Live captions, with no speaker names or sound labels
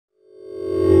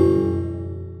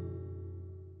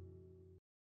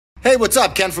Hey, what's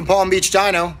up? Ken from Palm Beach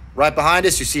Dyno. Right behind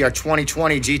us, you see our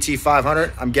 2020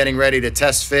 GT500. I'm getting ready to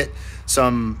test fit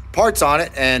some parts on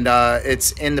it, and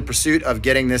it's in the pursuit of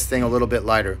getting this thing a little bit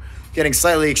lighter. Getting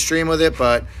slightly extreme with it,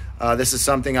 but this is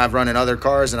something I've run in other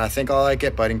cars, and I think I'll like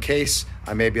it, but in case,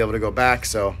 I may be able to go back,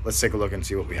 so let's take a look and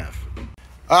see what we have.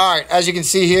 All right, as you can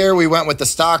see here, we went with the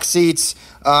stock seats.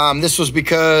 This was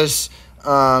because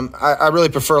I really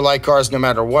prefer light cars no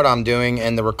matter what I'm doing,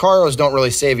 and the Recaros don't really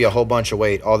save you a whole bunch of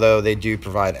weight, although they do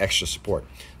provide extra support.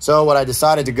 So what I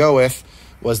decided to go with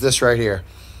was this right here.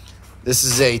 This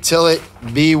is a Tillett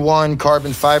B1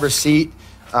 carbon fiber seat.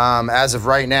 As of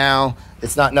right now,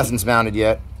 nothing's mounted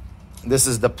yet. This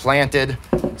is the planted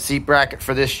seat bracket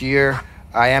for this year.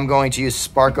 I am going to use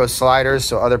Sparco sliders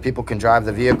so other people can drive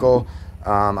the vehicle.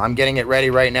 I'm getting it ready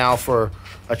right now for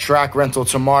a track rental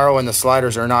tomorrow, and the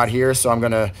sliders are not here, so I'm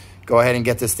gonna go ahead and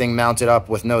get this thing mounted up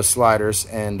with no sliders,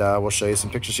 and we'll show you some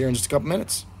pictures here in just a couple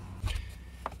minutes.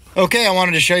 Okay, I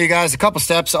wanted to show you guys a couple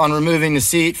steps on removing the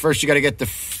seat. First, you got to get the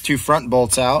two front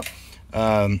bolts out,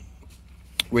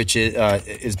 which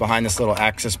is behind this little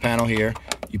access panel here.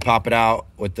 You pop it out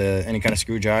with any kind of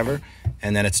screwdriver,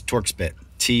 and then it's a Torx bit,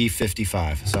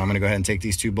 T55. So I'm gonna go ahead and take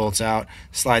these two bolts out,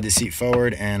 slide the seat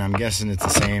forward, and I'm guessing it's the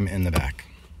same in the back.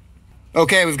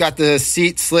 Okay, we've got the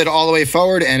seat slid all the way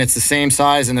forward, and it's the same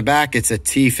size in the back. It's a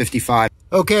T55.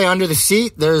 Okay, under the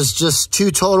seat, there's just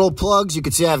two total plugs. You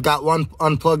can see I've got one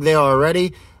unplugged there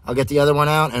already. I'll get the other one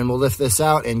out, and we'll lift this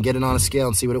out and get it on a scale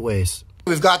and see what it weighs.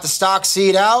 We've got the stock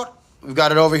seat out. We've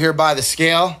got it over here by the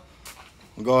scale.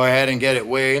 We'll go ahead and get it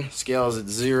weighed. Scale is at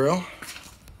 0.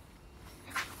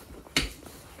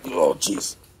 Oh,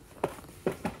 jeez.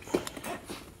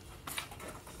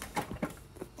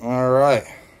 All right.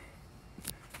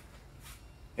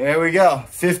 There we go,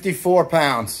 54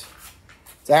 pounds.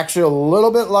 It's actually a little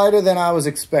bit lighter than I was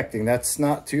expecting. That's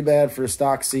not too bad for a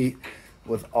stock seat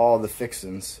with all the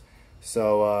fixings.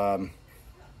 So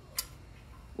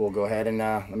we'll go ahead and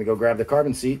let me go grab the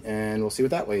carbon seat and we'll see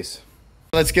what that weighs.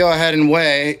 Let's go ahead and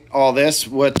weigh all this.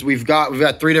 What we've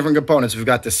got 3 different components. We've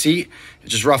got the seat,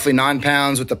 which is roughly 9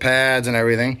 pounds with the pads and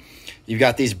everything. You've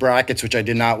got these brackets, which I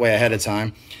did not weigh ahead of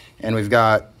time. And we've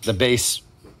got the base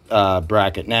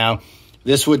bracket. Now,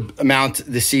 this would mount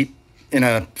the seat in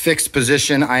a fixed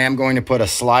position. I am going to put a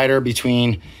slider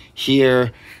between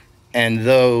here and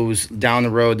those down the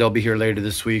road. They'll be here later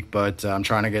this week, but I'm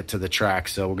trying to get to the track,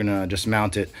 so we're gonna just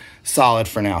mount it solid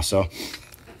for now. So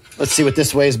let's see what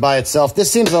this weighs by itself.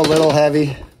 This seems a little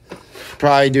heavy.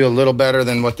 Probably do a little better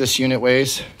than what this unit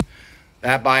weighs.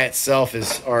 That by itself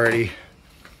is already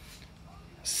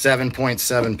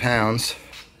 7.7 pounds.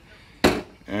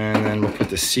 And then we'll put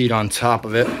the seat on top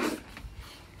of it.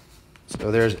 So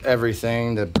there's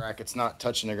everything. The bracket's not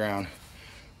touching the ground.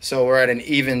 So we're at an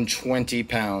even 20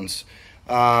 pounds.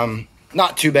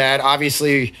 Not too bad.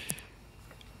 Obviously,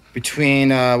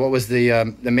 between what was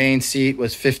the main seat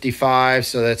was 55,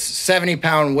 so that's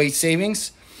 70-pound weight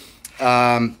savings.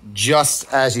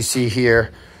 Just as you see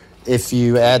here, if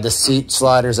you add the seat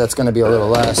sliders, that's going to be a little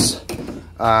less.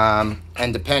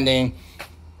 And depending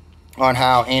on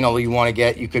how anal you want to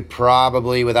get, you could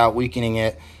probably, without weakening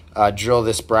it, drill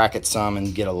this bracket some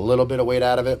and get a little bit of weight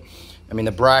out of it. I mean,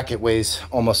 the bracket weighs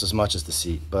almost as much as the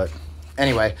seat, but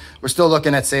anyway, we're still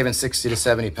looking at saving 60 to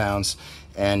 70 pounds.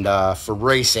 And for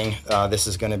racing, this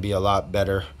is going to be a lot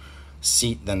better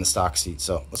seat than the stock seat.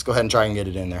 So let's go ahead and try and get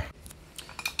it in there.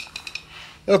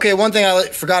 Okay, one thing I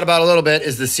forgot about a little bit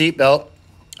is the seat belt.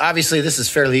 Obviously, this is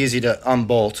fairly easy to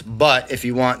unbolt, but if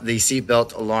you want the seat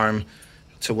belt alarm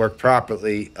to work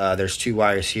properly, there's 2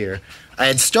 wires here. I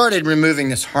had started removing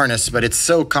this harness, but it's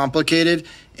so complicated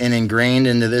and ingrained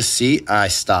into this seat, I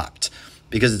stopped.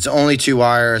 Because it's only 2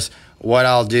 wires, what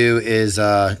I'll do is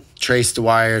trace the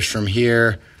wires from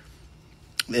here.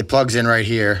 It plugs in right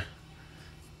here,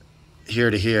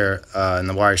 here to here, and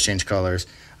the wires change colors.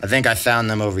 I think I found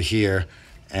them over here.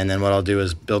 And then what I'll do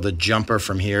is build a jumper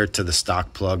from here to the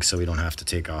stock plug so we don't have to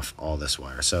take off all this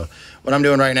wire. So what I'm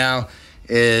doing right now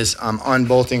is I'm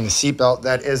unbolting the seatbelt.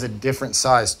 That is a different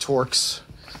size Torx.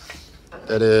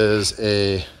 That is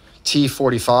a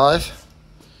T45.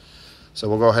 So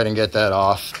we'll go ahead and get that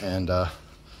off and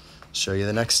show you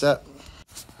the next step.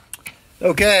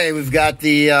 Okay, we've got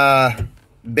the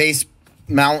base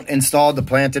mount installed, the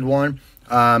planted one.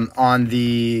 On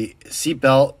the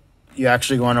seatbelt, you're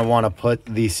actually going to want to put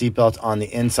the seatbelt on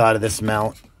the inside of this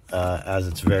mount as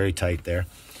it's very tight there.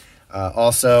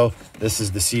 Also, this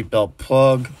is the seatbelt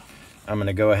plug. I'm going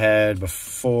to go ahead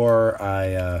before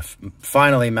I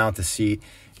finally mount the seat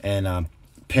and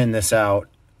pin this out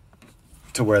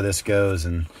to where this goes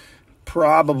and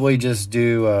probably just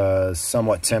do a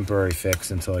somewhat temporary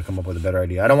fix until I come up with a better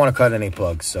idea. I don't want to cut any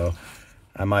plugs, so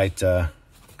I might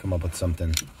come up with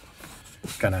something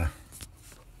kind of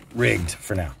rigged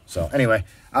for now. So anyway,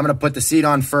 I'm going to put the seat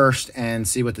on first and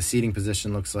see what the seating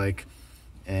position looks like.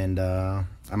 And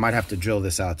I might have to drill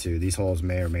this out too. These holes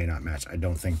may or may not match. I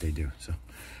don't think they do. So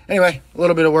anyway, a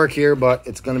little bit of work here, but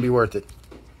it's going to be worth it.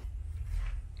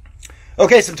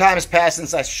 Okay, some time has passed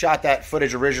since I shot that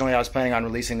footage originally. I was planning on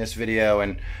releasing this video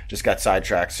and just got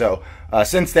sidetracked. So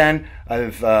since then,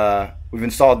 we've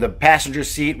installed the passenger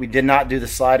seat. We did not do the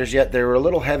sliders yet. They were a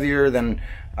little heavier than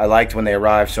I liked when they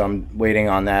arrived, so I'm waiting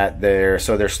on that.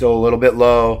 So they're still a little bit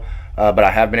low, but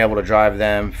I have been able to drive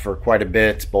them for quite a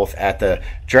bit, both at the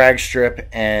drag strip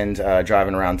and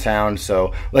driving around town.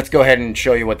 So let's go ahead and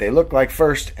show you what they look like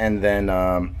first, and then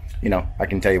you know, I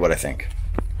can tell you what I think.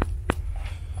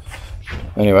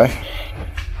 Anyway,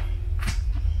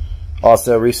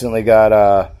 also recently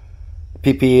got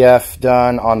PPF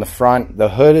done on the front. The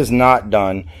hood is not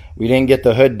done. We didn't get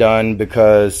the hood done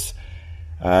because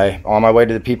on my way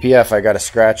to the PPF, I got a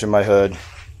scratch in my hood,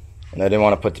 and I didn't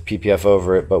want to put the PPF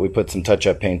over it, but we put some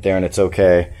touch-up paint there, and it's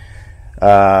okay.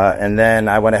 And then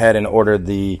I went ahead and ordered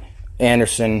the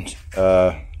Anderson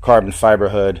carbon fiber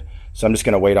hood, so I'm just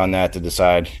going to wait on that to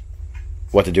decide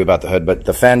what to do about the hood. But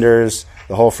the fenders,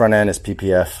 the whole front end is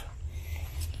PPF.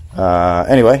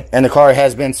 Anyway, and the car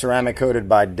has been ceramic coated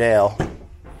by Dale.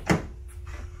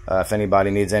 If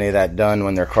anybody needs any of that done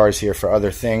when their car's here for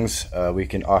other things, we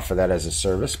can offer that as a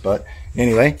service. But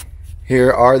anyway,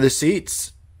 here are the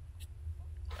seats.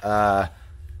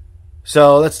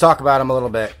 So let's talk about them a little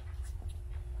bit.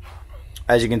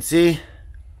 As you can see,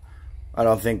 I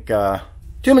don't think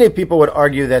too many people would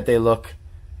argue that they look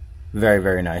very,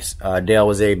 very nice. Dale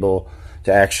was able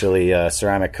to actually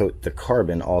ceramic coat the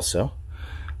carbon also.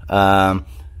 So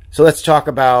let's talk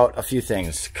about a few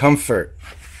things. Comfort.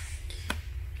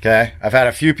 Okay, I've had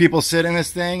a few people sit in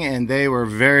this thing, and they were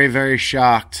very, very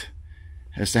shocked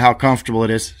as to how comfortable it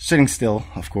is. Sitting still,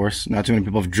 of course. Not too many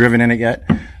people have driven in it yet,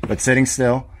 but sitting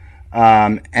still.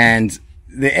 And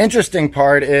the interesting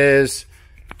part is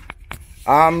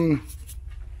I'm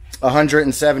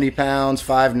 170 pounds,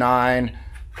 5'9".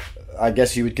 I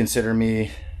guess you would consider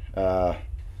me a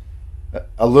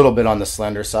little bit on the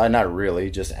slender side. Not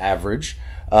really, just average.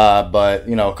 But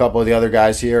you know, a couple of the other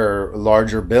guys here are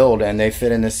larger build, and they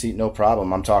fit in this seat no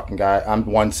problem. I'm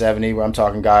 170. I'm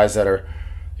talking guys that are,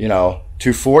 you know,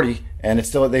 240, and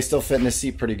they still fit in this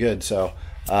seat pretty good. So,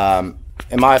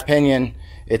 in my opinion,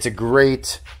 it's a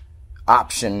great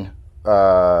option.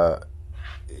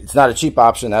 It's not a cheap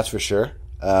option, that's for sure.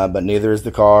 But neither is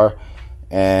the car,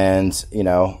 and you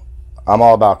know, I'm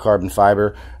all about carbon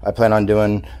fiber. I plan on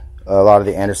doing a lot of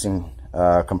the Anderson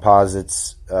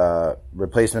composites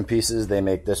replacement pieces. They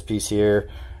make this piece here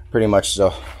pretty much,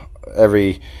 so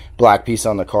every black piece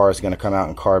on the car is going to come out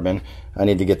in carbon. I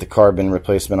need to get the carbon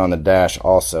replacement on the dash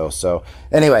also. So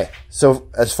anyway, so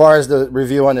as far as the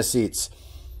review on the seats,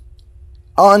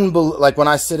 like when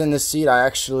I sit in this seat, I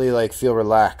actually like feel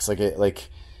relaxed, like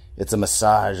it's a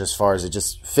massage, as far as it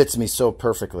just fits me so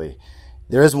perfectly.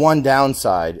 There is one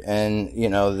downside, and you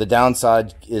know, the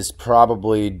downside is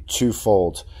probably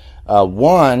twofold.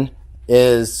 One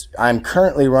is I'm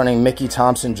currently running Mickey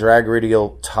Thompson drag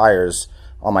radial tires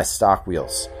on my stock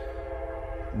wheels.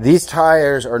 These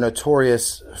tires are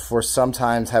notorious for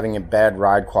sometimes having a bad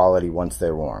ride quality once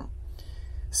they're warm.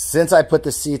 Since I put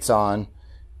the seats on,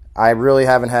 I really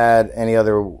haven't had any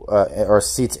other or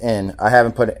seats in. I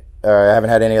haven't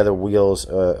had any other wheels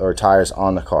or tires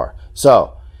on the car.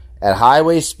 So at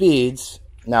highway speeds,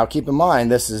 now keep in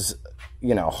mind this is,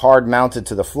 you know, hard mounted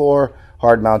to the floor,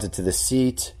 hard mounted to the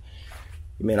seat.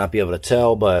 You may not be able to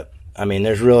tell, but I mean,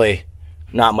 there's really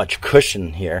not much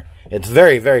cushion here. It's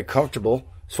very, very comfortable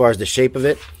as far as the shape of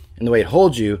it and the way it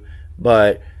holds you.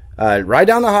 But ride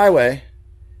down the highway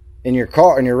in your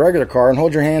car, in your regular car, and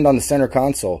hold your hand on the center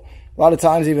console. A lot of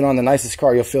times, even on the nicest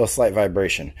car, you'll feel a slight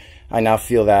vibration. I now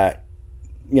feel that,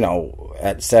 you know,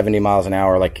 at 70 miles an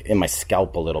hour, like in my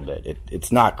scalp a little bit.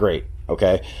 It's not great,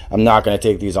 okay? I'm not going to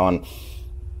take these on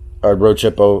a road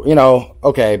trip. You know,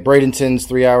 okay, Bradenton's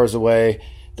 3 hours away.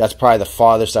 That's probably the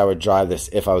farthest I would drive this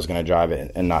if I was going to drive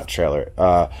it and not trailer it.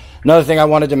 Another thing I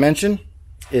wanted to mention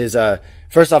is,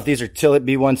 first off, these are Tillett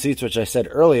B1 seats, which I said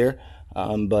earlier,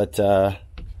 but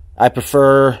I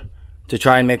prefer to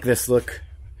try and make this look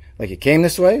like it came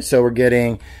this way. So we're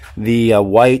getting the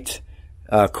white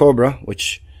Cobra,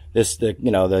 which the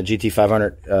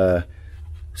GT500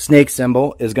 snake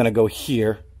symbol is going to go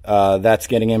here. That's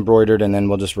getting embroidered, and then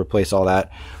we'll just replace all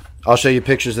that. I'll show you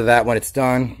pictures of that when it's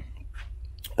done.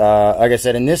 Like I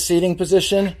said, in this seating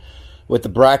position, with the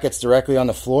brackets directly on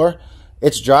the floor,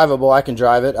 it's drivable. I can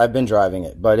drive it. I've been driving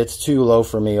it, but it's too low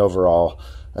for me overall,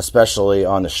 especially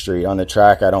on the street. On the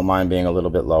track, I don't mind being a little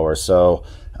bit lower. So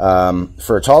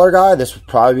for a taller guy, this would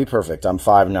probably be perfect. I'm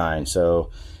 5'9",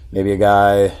 so maybe a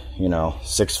guy, you know,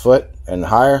 6 foot and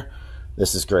higher,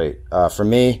 this is great. For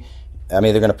me, I'm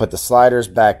either going to put the sliders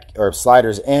back or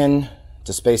sliders in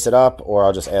to space it up, or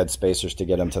I'll just add spacers to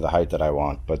get them to the height that I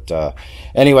want. But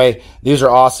anyway, these are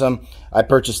awesome. I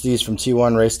purchased these from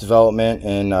T1 Race Development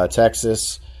in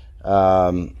Texas.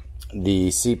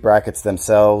 The seat brackets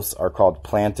themselves are called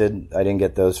Planted. I didn't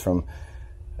get those from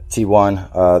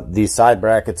T1. These side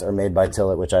brackets are made by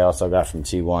Tillett, which I also got from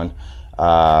T1.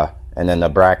 And then the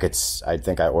brackets, I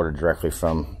think I ordered directly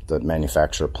from the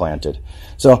manufacturer, Planted.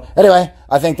 So anyway,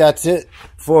 I think that's it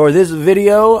for this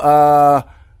video.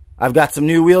 I've got some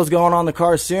new wheels going on the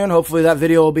car soon. Hopefully that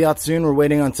video will be out soon. We're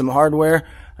waiting on some hardware,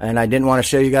 and I didn't want to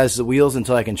show you guys the wheels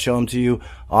until I can show them to you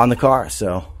on the car.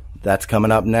 So that's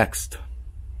coming up next.